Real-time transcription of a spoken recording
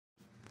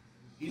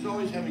He's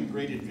always having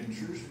great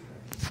adventures.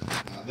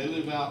 They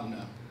live out in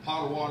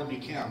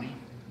Potawatomi County,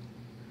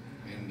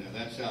 and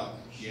that's out,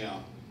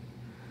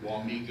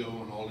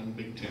 Wamego and all them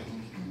big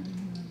towns.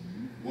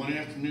 One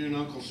afternoon,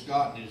 Uncle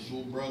Scott and his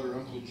little brother,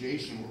 Uncle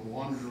Jason, were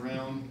wandering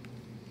around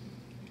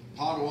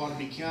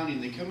Potawatomi County,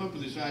 and they come up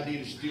with this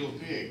idea to steal a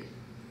pig.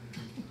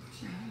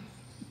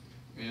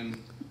 And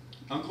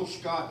Uncle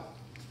Scott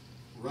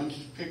runs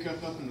his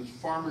pickup up in his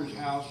farmer's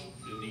house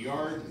in the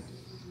yard,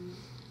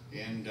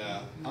 and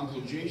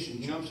Uncle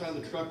Jason jumps out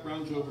of the truck,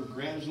 runs over,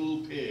 grabs a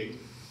little pig,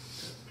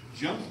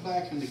 jumps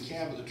back in the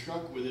cab of the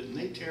truck with it, and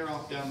they tear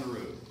off down the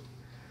road.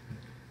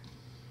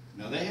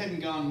 Now, they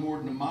hadn't gone more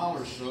than a mile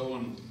or so,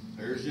 and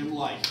there's them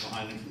lights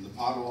behind them from the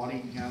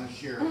Potawatomi County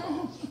Sheriff's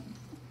Office.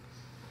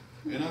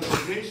 And Uncle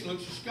Jason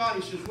looks at Scott,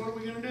 he says, "What are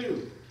we going to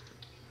do?"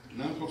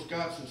 And Uncle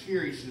Scott says,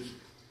 "Here," he says,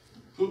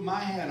 "put my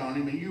hat on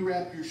him, and you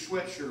wrap your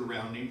sweatshirt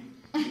around him,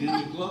 and in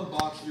the glove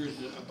box there's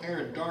a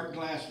pair of dark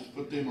glasses,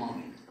 put them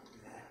on him."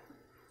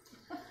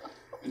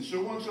 And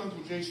so once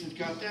Uncle Jason's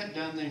got that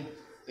done,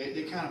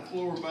 they kind of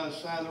pull over by the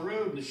side of the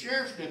road, and the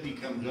sheriff's deputy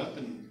comes up,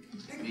 and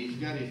he's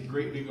got his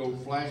great big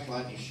old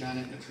flashlight, and he's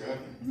shining it in the truck.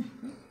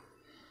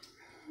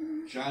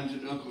 Shines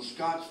it at Uncle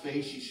Scott's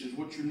face. He says,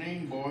 "What's your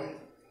name, boy?"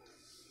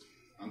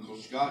 Uncle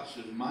Scott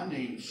says, "My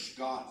name's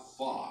Scott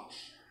Fox."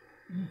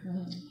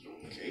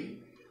 Okay.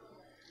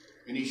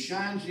 And he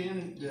shines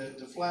in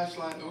the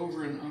flashlight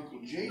over in Uncle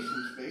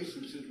Jason's face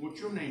and says, "What's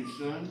your name,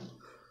 son?"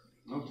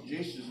 And Uncle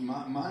Jason says,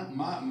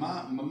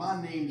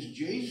 my name's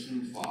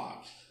Jason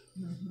Fox."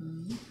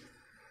 And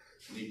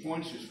he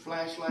points his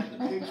flashlight in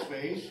the pig's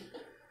face.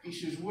 He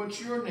says,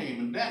 "What's your name?"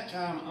 And that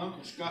time,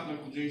 Uncle Scott and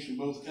Uncle Jason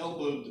both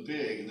elbowed the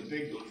pig, and the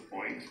pig goes,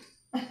 "Boink."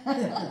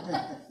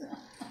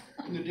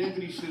 And the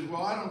deputy says,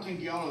 "Well, I don't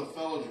think y'all are the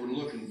fellas we're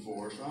looking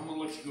for, so I'm going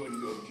to let you go ahead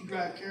and go. But you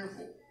drive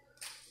careful."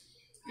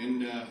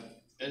 And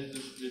as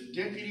the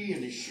deputy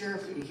and the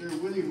sheriff that was there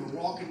with him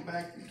were walking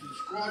back to the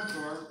squad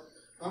car,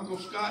 Uncle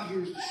Scott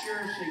hears the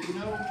sheriff say,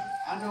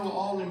 "I know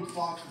all them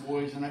Fox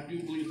boys, and I do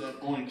believe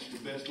that Oink's the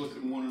best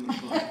looking one in the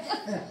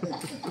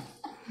bunch."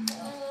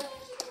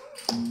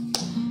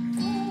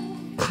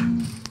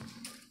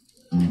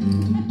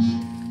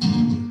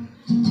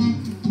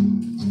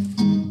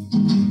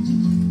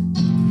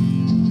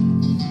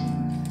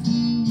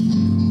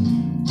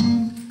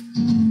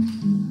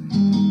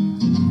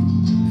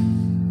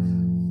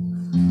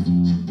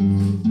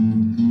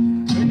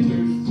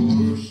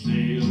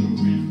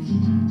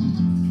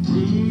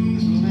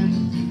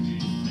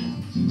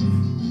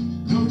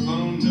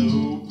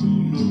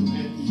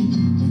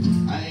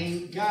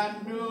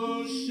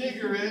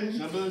 Cigarettes,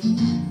 I bust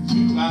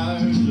 2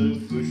 hours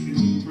of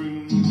pushing